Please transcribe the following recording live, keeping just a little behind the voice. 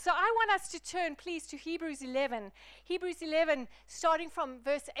So I want us to turn, please, to Hebrews 11. Hebrews 11, starting from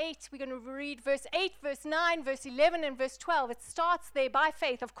verse 8. We're going to read verse 8, verse 9, verse 11, and verse 12. It starts there by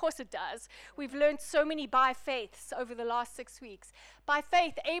faith. Of course it does. We've learned so many by faiths over the last 6 weeks. By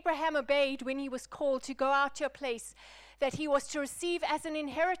faith, Abraham obeyed when he was called to go out to a place that he was to receive as an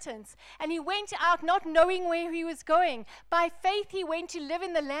inheritance. And he went out not knowing where he was going. By faith he went to live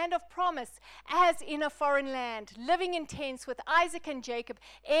in the land of promise, as in a foreign land, living in tents with Isaac and Jacob,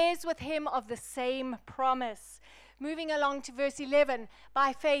 heirs with him of the same promise. Moving along to verse 11,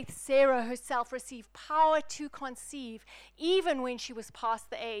 by faith Sarah herself received power to conceive, even when she was past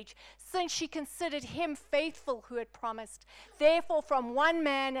the age, since she considered him faithful who had promised. Therefore from one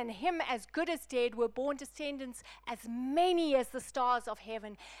man, and him as good as dead, were born descendants as many as the stars of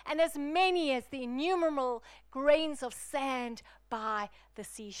heaven, and as many as the innumerable grains of sand by the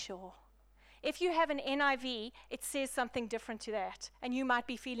seashore. If you have an NIV, it says something different to that. And you might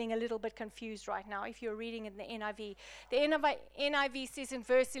be feeling a little bit confused right now if you're reading in the NIV. The NIV says in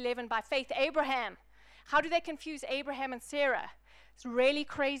verse 11, by faith Abraham. How do they confuse Abraham and Sarah? It's a really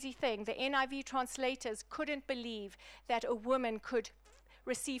crazy thing. The NIV translators couldn't believe that a woman could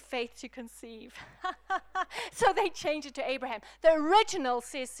receive faith to conceive. So they changed it to Abraham. The original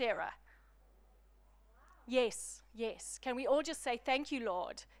says Sarah. Yes, yes. Can we all just say, thank you,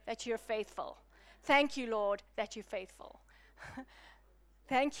 Lord, that you're faithful. Thank you, Lord, that you're faithful.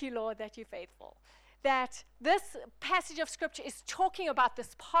 Thank you, Lord, that you're faithful. That this passage of Scripture is talking about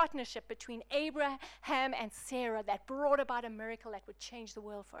this partnership between Abraham and Sarah that brought about a miracle that would change the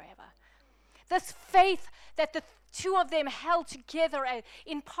world forever. This faith that the two of them held together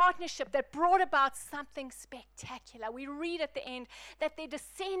in partnership that brought about something spectacular. We read at the end that their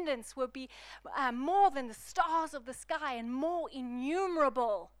descendants will be more than the stars of the sky and more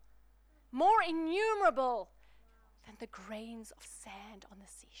innumerable than the grains of sand on the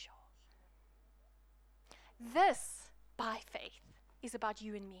seashore. This, by faith, is about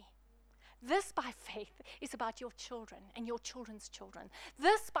you and me. This, by faith, is about your children and your children's children.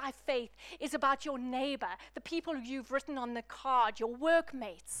 This, by faith, is about your neighbor, the people you've written on the card, your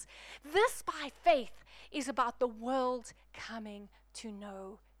workmates. This, by faith, is about the world coming to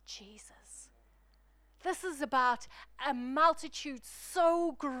know Jesus. This is about a multitude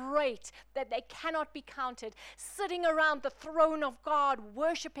so great that they cannot be counted, sitting around the throne of God,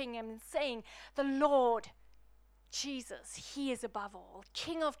 worshiping Him and saying, the Lord, Jesus, He is above all,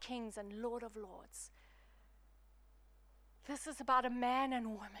 King of kings and Lord of lords. This is about a man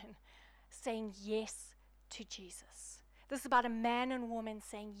and woman saying yes to Jesus. This is about a man and woman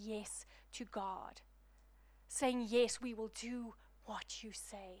saying yes to God. Saying, yes, we will do what you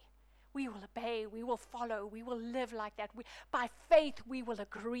say. We will obey, we will follow, we will live like that. By faith, we will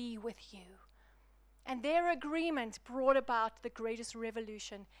agree with you. And their agreement brought about the greatest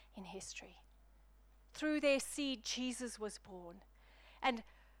revolution in history. Through their seed, Jesus was born. And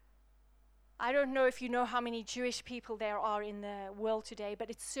I don't know if you know how many Jewish people there are in the world today, but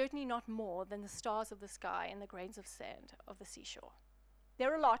it's certainly not more than the stars of the sky and the grains of sand of the seashore. There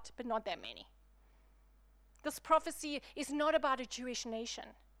are a lot, but not that many. This prophecy is not about a Jewish nation.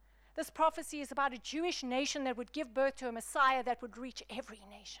 This prophecy is about a Jewish nation that would give birth to a Messiah that would reach every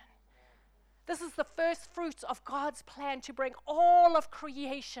nation. This is the first fruits of God's plan to bring all of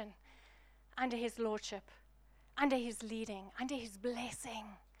creation under His lordship, under His leading, under His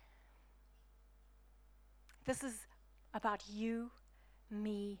blessing. This is about you,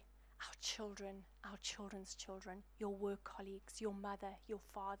 me, our children, our children's children, your work colleagues, your mother, your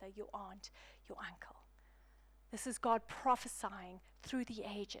father, your aunt, your uncle. This is God prophesying through the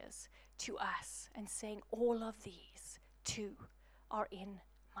ages to us and saying all of these too are in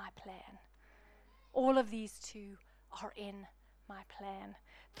my plan. All of these too are in my plan.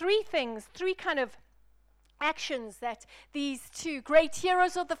 Three things, three kind of actions that these two great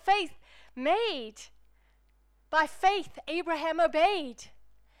heroes of the faith made. By faith, Abraham obeyed.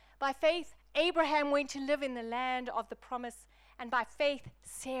 By faith, Abraham went to live in the land of the promise. And by faith,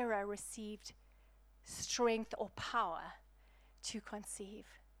 Sarah received strength or power to conceive.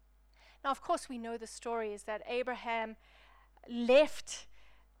 Now, of course, we know the story is that Abraham left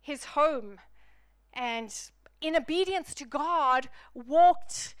his home and in obedience to God,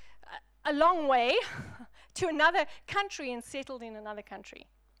 walked a long way to another country and settled in another country.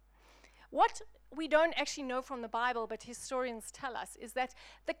 What we don't actually know from the Bible, but historians tell us, is that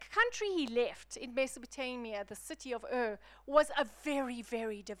the country he left in Mesopotamia, the city of Ur, was a very,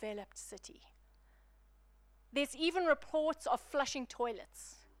 very developed city. There's even reports of flushing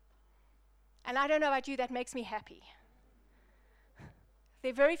toilets. And I don't know about you, that makes me happy.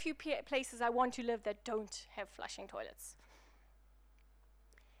 There are very few places I want to live that don't have flushing toilets.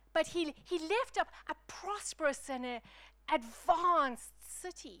 but he left a prosperous and a advanced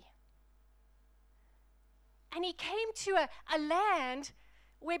city. And he came to a land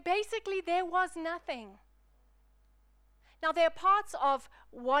where basically there was nothing. Now, there are parts of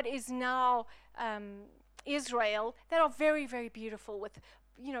what is now Israel that are very, very beautiful with,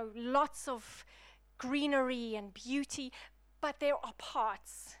 lots of greenery and beauty. But there are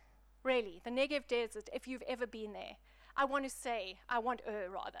parts, really, the Negev Desert, if you've ever been there, I want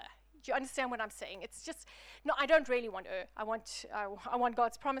rather. Do you understand what I'm saying? It's just, no, I don't really want I want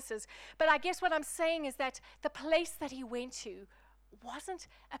God's promises. But I guess what I'm saying is that the place that he went to wasn't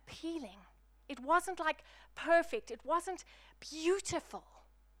appealing. It wasn't like perfect. It wasn't beautiful.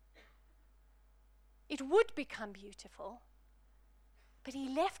 It would become beautiful. But he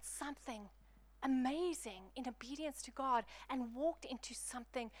left something amazing in obedience to God and walked into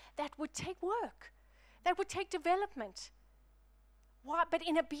something that would take work, that would take development. Why? But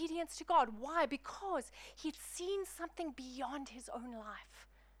in obedience to God. Why? Because he'd seen something beyond his own life.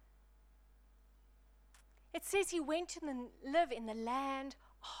 It says he went to live in the land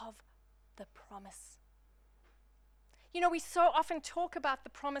of the promise. We so often talk about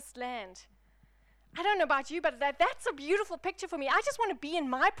the promised land. I don't know about you, but that's a beautiful picture for me. I just want to be in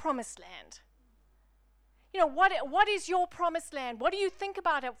my promised land. What is your promised land? What do you think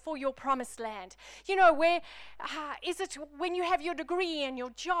about it for your promised land? Where is it when you have your degree and your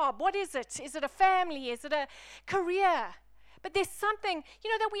job? What is it? Is it a family? Is it a career? But there's something,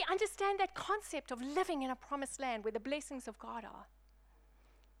 that we understand that concept of living in a promised land where the blessings of God are.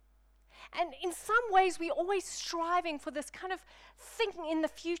 And in some ways, we're always striving for this kind of thinking in the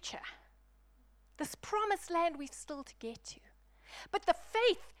future. This promised land we've still to get to. But the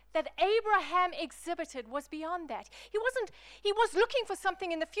faith that Abraham exhibited was beyond that. He was looking for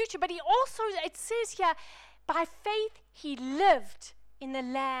something in the future, but he also, it says here, by faith he lived in the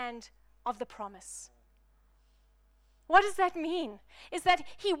land of the promise. What does that mean? Is that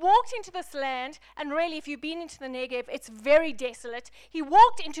he walked into this land, and really if you've been into the Negev, it's very desolate. He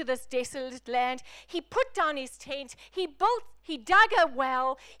walked into this desolate land. He put down his tent. He dug a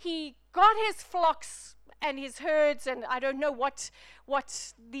well. He got his flocks and his herds, and I don't know what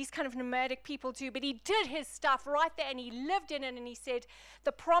these kind of nomadic people do, but he did his stuff right there, and he lived in it, and he said,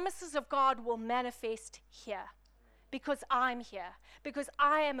 the promises of God will manifest here. Because I'm here, because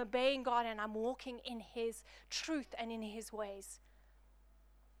I am obeying God and I'm walking in his truth and in his ways.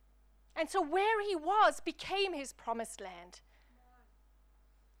 And so where he was became his promised land.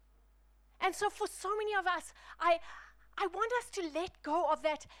 And so for so many of us, I want us to let go of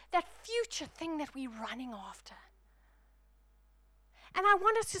that future thing that we're running after. And I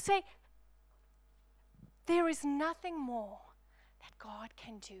want us to say, there is nothing more that God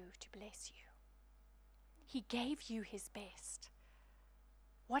can do to bless you. He gave you his best.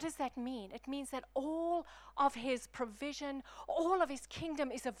 What does that mean? It means that all of his provision, all of his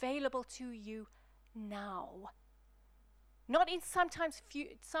kingdom is available to you now. Not in some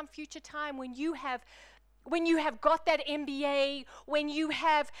future time when you have got that MBA, when you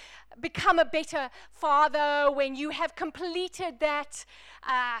have become a better father, when you have completed that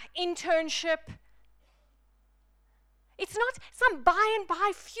internship. It's not some by and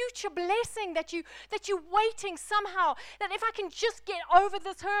by future blessing that you're waiting somehow, that if I can just get over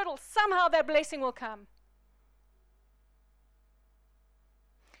this hurdle, somehow that blessing will come.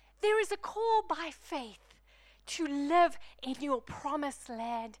 There is a call by faith to live in your promised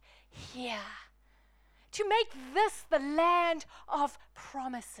land here. To make this the land of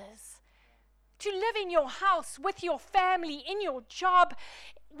promises. To live in your house, with your family, in your job,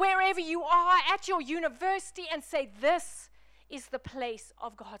 wherever you are, at your university, and say, this is the place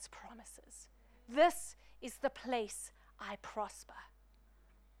of God's promises. This is the place I prosper.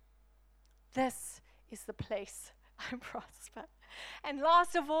 This is the place I prosper. And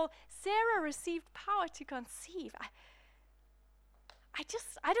last of all, Sarah received power to conceive. I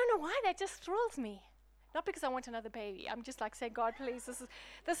don't know why, that just thrills me. Not because I want another baby. I'm just like saying, God, please,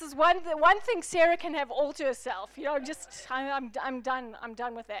 this is one thing Sarah can have all to herself. I'm done. I'm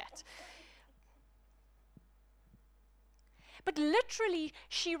done with that. But literally,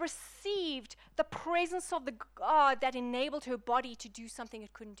 she received the presence of the God that enabled her body to do something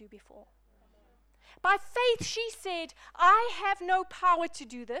it couldn't do before. By faith, she said, I have no power to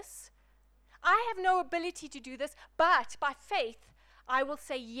do this. I have no ability to do this. But by faith, I will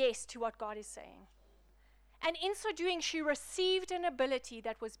say yes to what God is saying. And in so doing, she received an ability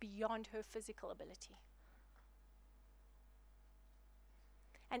that was beyond her physical ability.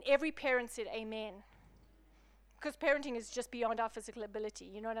 And every parent said, amen. Because parenting is just beyond our physical ability.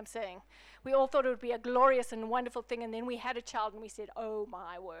 You know what I'm saying? We all thought it would be a glorious and wonderful thing, and then we had a child and we said, oh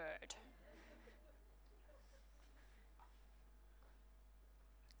my word.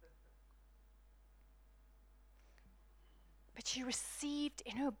 But she received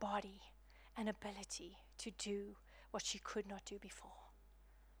in her body an ability to do what she could not do before.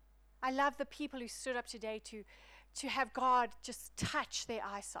 I love the people who stood up today to have God just touch their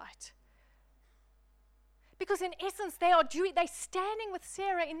eyesight. Because in essence, they're standing with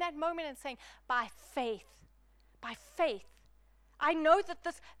Sarah in that moment and saying, by faith, I know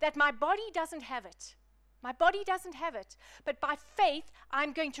that my body doesn't have it. My body doesn't have it. But by faith,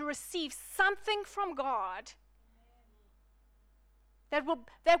 I'm going to receive something from God that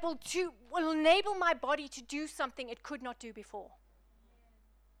will enable my body to do something it could not do before.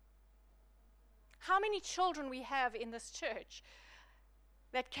 How many children we have in this church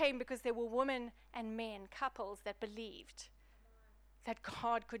that came because there were women and men, couples that believed that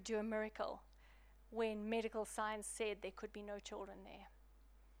God could do a miracle when medical science said there could be no children there.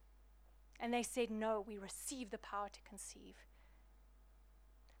 And they said, no, we receive the power to conceive.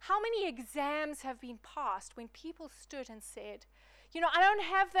 How many exams have been passed when people stood and said, I don't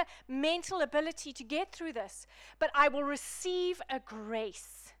have the mental ability to get through this, but I will receive a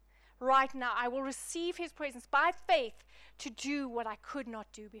grace right now. I will receive his presence by faith to do what I could not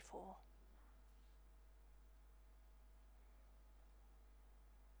do before.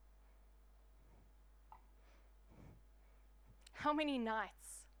 How many nights?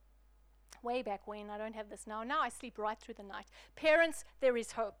 Way back when, I don't have this now. Now I sleep right through the night. Parents, there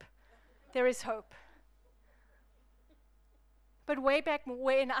is hope. There is hope. But way back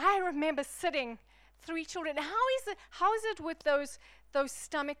when, I remember sitting, 3 children. How is it with those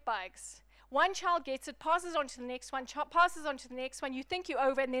stomach bugs? One child gets it, passes on to the next one, passes on to the next one. You think you're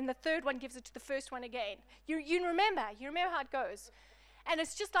over, and then the third one gives it to the first one again. You remember how it goes. And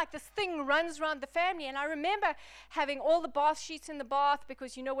it's just like this thing runs around the family. And I remember having all the bath sheets in the bath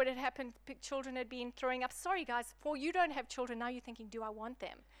because you know what had happened? Children had been throwing up. Sorry, guys, for you don't have children. Now you're thinking, do I want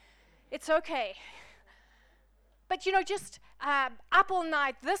them? It's okay. But, just up all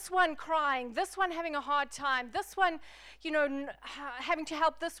night, this one crying, this one having a hard time, this one, having to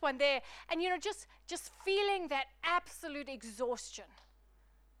help this one there. And, just feeling that absolute exhaustion.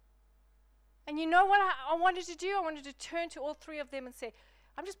 And you know what I wanted to do? I wanted to turn to all 3 of them and say,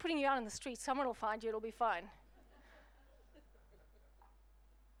 I'm just putting you out on the street. Someone will find you. It'll be fine.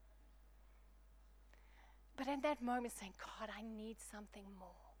 But in that moment saying, God, I need something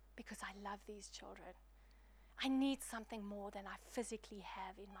more because I love these children. I need something more than I physically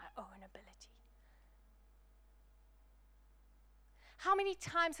have in my own ability. How many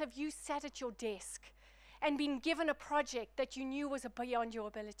times have you sat at your desk and been given a project that you knew was beyond your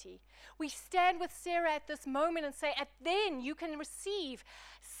ability? We stand with Sarah at this moment and say, then you can receive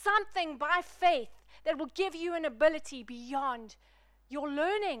something by faith that will give you an ability beyond your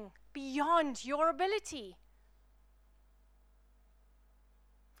learning, beyond your ability.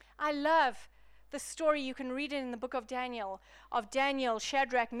 I love the story, you can read it in the book of Daniel,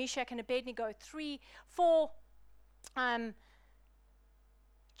 Shadrach, Meshach, and Abednego, 4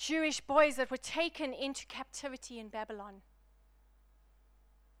 Jewish boys that were taken into captivity in Babylon.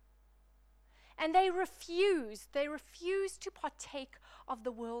 And they refused to partake of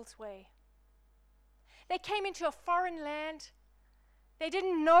the world's way. They came into a foreign land. They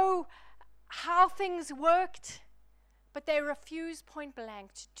didn't know how things worked, but they refused point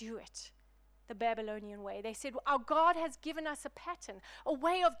blank to do it the Babylonian way. They said, our God has given us a pattern, a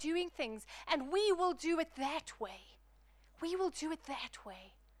way of doing things, and we will do it that way. We will do it that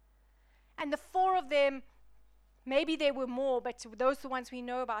way. And the 4 of them, maybe there were more, but those are the ones we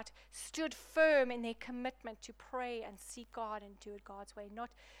know about, stood firm in their commitment to pray and seek God and do it God's way,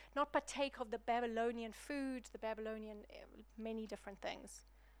 not partake of the Babylonian food, the Babylonian many different things.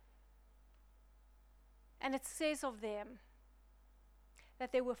 And it says of them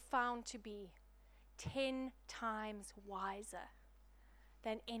that they were found to be 10 times wiser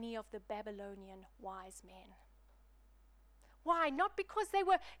than any of the Babylonian wise men. Why? Not because they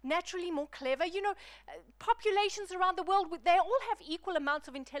were naturally more clever. Populations around the world, they all have equal amounts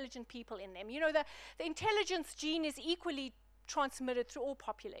of intelligent people in them. The intelligence gene is equally transmitted through all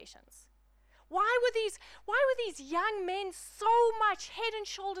populations. Why were these young men so much head and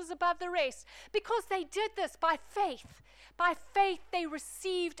shoulders above the rest? Because they did this by faith. By faith, they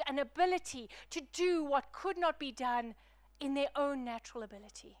received an ability to do what could not be done in their own natural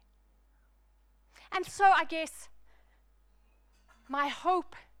ability. And so I guess my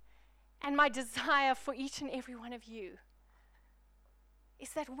hope and my desire for each and every one of you is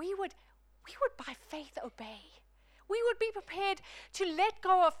that we would by faith obey. We would be prepared to let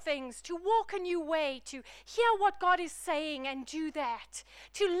go of things, to walk a new way, to hear what God is saying and do that,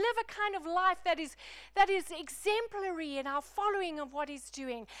 to live a kind of life that is exemplary in our following of what He's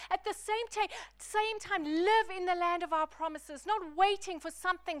doing. At the same time, live in the land of our promises, not waiting for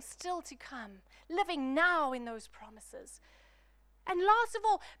something still to come, living now in those promises. And last of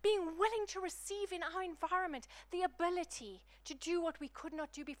all, being willing to receive in our environment the ability to do what we could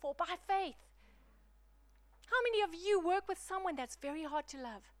not do before by faith. How many of you work with someone that's very hard to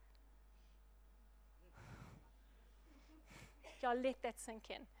love? Y'all let that sink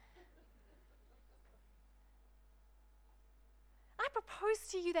in. I propose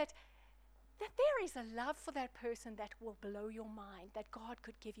to you that there is a love for that person that will blow your mind, that God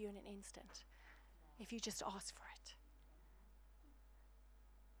could give you in an instant if you just ask for it.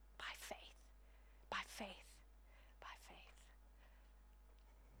 By faith, by faith, by faith.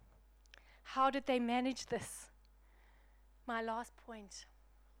 How did they manage this? My last point.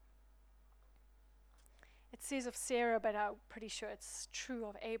 It says of Sarah, but I'm pretty sure it's true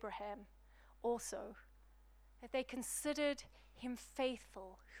of Abraham also, that they considered him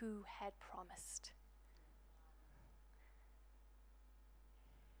faithful who had promised.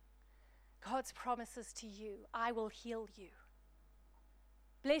 God's promises to you, I will heal you.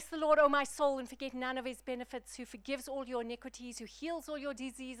 Bless the Lord, O my soul, and forget none of His benefits, who forgives all your iniquities, who heals all your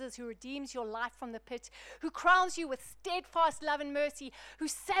diseases, who redeems your life from the pit, who crowns you with steadfast love and mercy, who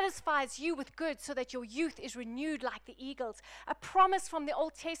satisfies you with good so that your youth is renewed like the eagles. A promise from the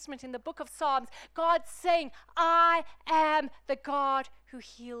Old Testament in the book of Psalms, God saying, I am the God who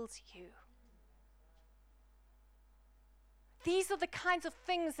heals you. These are the kinds of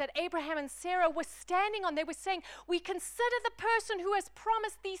things that Abraham and Sarah were standing on. They were saying, we consider the person who has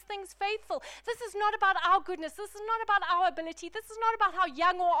promised these things faithful. This is not about our goodness. This is not about our ability. This is not about how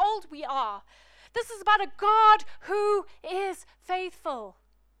young or old we are. This is about a God who is faithful.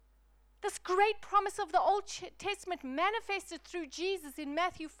 This great promise of the Old Testament manifested through Jesus in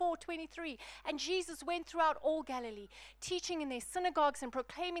Matthew 4:23. And Jesus went throughout all Galilee, teaching in their synagogues and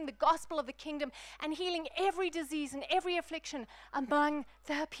proclaiming the gospel of the kingdom and healing every disease and every affliction among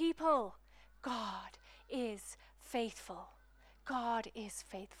the people. God is faithful. God is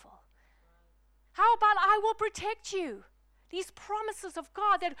faithful. How about I will protect you? These promises of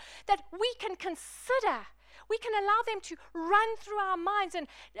God that we can consider. We can allow them to run through our minds and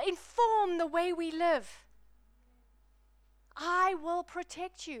inform the way we live. I will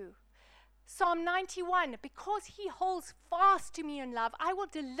protect you. Psalm 91, because He holds fast to me in love, I will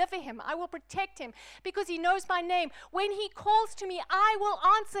deliver him. I will protect him because He knows my name. When he calls to me, I will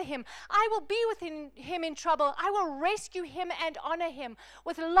answer him. I will be with him in trouble. I will rescue him and honor him.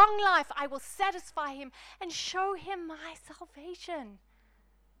 With long life, I will satisfy him and show him my salvation.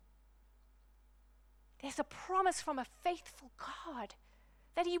 There's a promise from a faithful God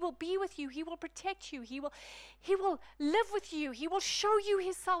that He will be with you. He will protect you. He will live with you. He will show you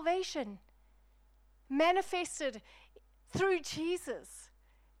His salvation manifested through Jesus.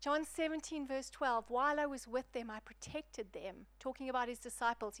 John 17 verse 12, while I was with them, I protected them. Talking about His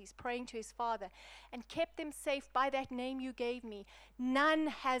disciples, He's praying to His Father, and kept them safe by that name you gave me. None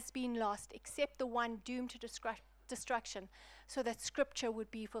has been lost except the one doomed to destruction, so that Scripture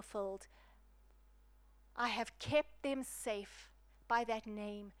would be fulfilled. I have kept them safe by that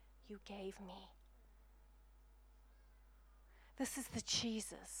name you gave me. This is the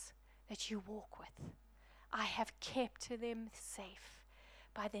Jesus that you walk with. I have kept them safe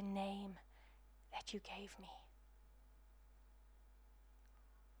by the name that you gave me.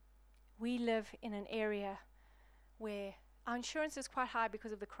 We live in an area where our insurance is quite high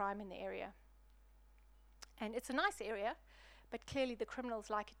because of the crime in the area. And it's a nice area, but clearly the criminals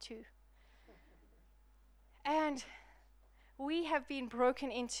like it too. And we have been broken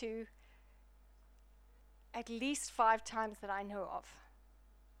into at least 5 times that I know of.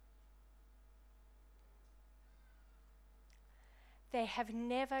 They have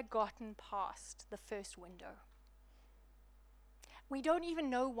never gotten past the first window. We don't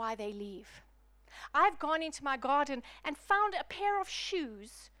even know why they leave. I've gone into my garden and found a pair of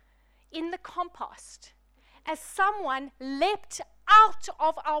shoes in the compost as someone leapt out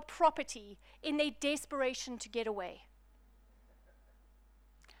of our property in their desperation to get away.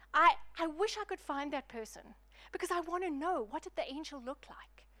 I wish I could find that person because I want to know, what did the angel look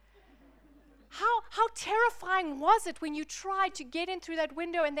like? How terrifying was it when you tried to get in through that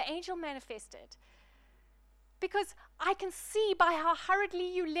window and the angel manifested? Because I can see by how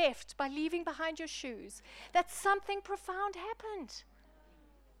hurriedly you left, by leaving behind your shoes, that something profound happened.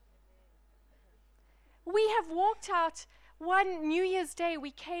 We have walked out one New Year's Day.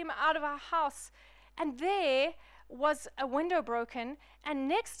 We came out of our house, and there was a window broken, and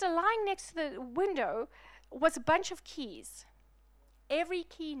lying next to the window was a bunch of keys. Every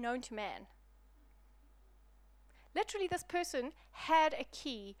key known to man. Literally, this person had a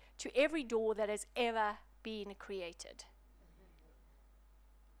key to every door that has ever been created.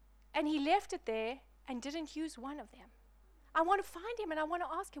 And he left it there and didn't use one of them. I want to find him and I want to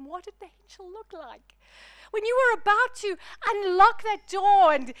ask him, what did the angel look like? When you were about to unlock that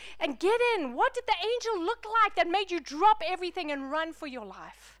door and get in, what did the angel look like that made you drop everything and run for your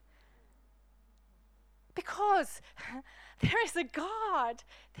life? Because there is a God.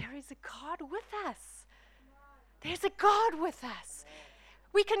 There is a God with us. There's a God with us.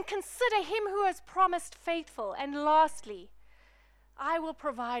 We can consider him who has promised faithful. And lastly, I will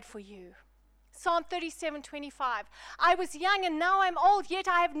provide for you. Psalm 37:25. I was young and now I'm old, yet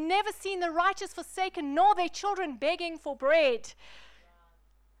I have never seen the righteous forsaken, nor their children begging for bread.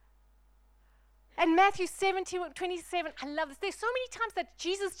 And Matthew 17:27, I love this. There's so many times that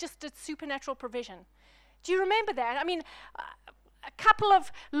Jesus just did supernatural provision. Do you remember that? I mean, a couple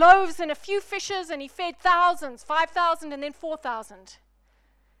of loaves and a few fishes, and he fed thousands, 5,000 and then 4,000.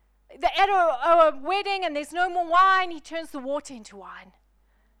 They're at a wedding and there's no more wine, he turns the water into wine.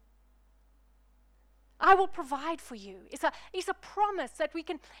 I will provide for you. It's a promise that we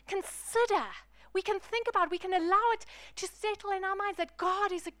can consider, we can think about, we can allow it to settle in our minds that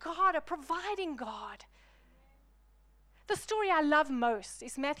God is a God, a providing God. The story I love most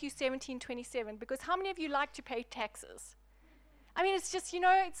is Matthew 17:27, because how many of you like to pay taxes? I mean, it's just,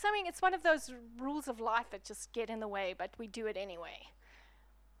 it's one of those rules of life that just get in the way, but we do it anyway.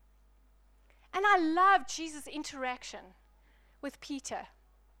 And I love Jesus' interaction with Peter.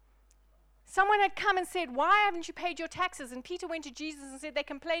 Someone had come and said, why haven't you paid your taxes? And Peter went to Jesus and said, they're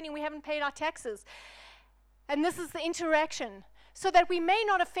complaining we haven't paid our taxes. And this is the interaction. So that we may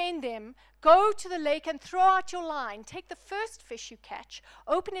not offend them, go to the lake and throw out your line. Take the first fish you catch,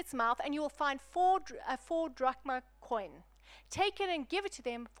 open its mouth, and you will find a 4 drachma coin. Take it and give it to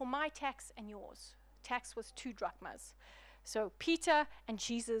them for my tax and yours. Tax was 2 drachmas. So Peter and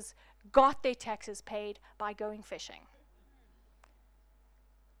Jesus got their taxes paid by going fishing.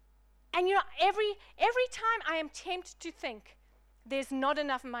 And every time I am tempted to think there's not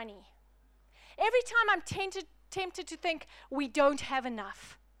enough money, every time I'm tempted to think we don't have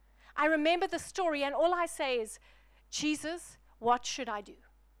enough, I remember the story and all I say is, Jesus, what should I do?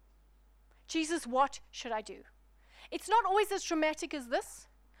 Jesus, what should I do? It's not always as dramatic as this.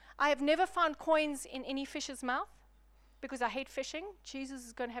 I have never found coins in any fish's mouth because I hate fishing. Jesus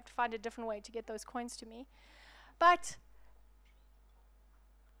is going to have to find a different way to get those coins to me. But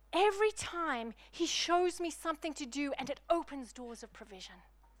every time he shows me something to do and it opens doors of provision.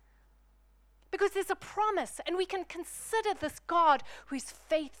 Because there's a promise and we can consider this God who is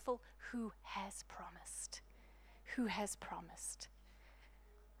faithful, who has promised. Who has promised.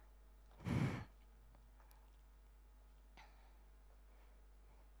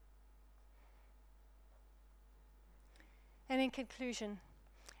 And in conclusion,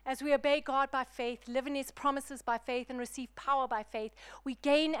 as we obey God by faith, live in his promises by faith, and receive power by faith, we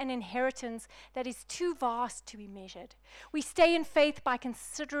gain an inheritance that is too vast to be measured. We stay in faith by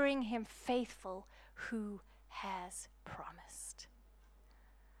considering him faithful who has promised.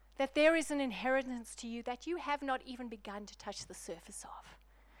 That there is an inheritance to you that you have not even begun to touch the surface of.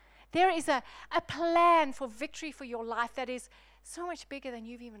 There is a plan for victory for your life that is so much bigger than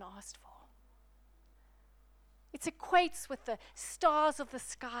you've even asked for. It equates with the stars of the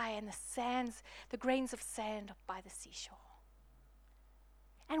sky and the grains of sand by the seashore.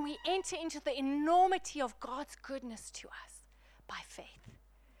 And we enter into the enormity of God's goodness to us by faith,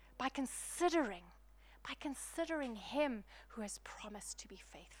 by considering him who has promised to be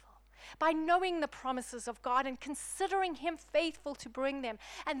faithful, by knowing the promises of God and considering him faithful to bring them,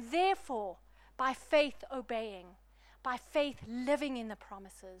 and therefore by faith obeying, by faith living in the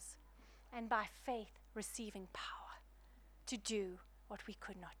promises, and by faith receiving power to do what we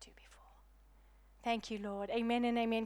could not do before. Thank you, Lord. Amen and amen.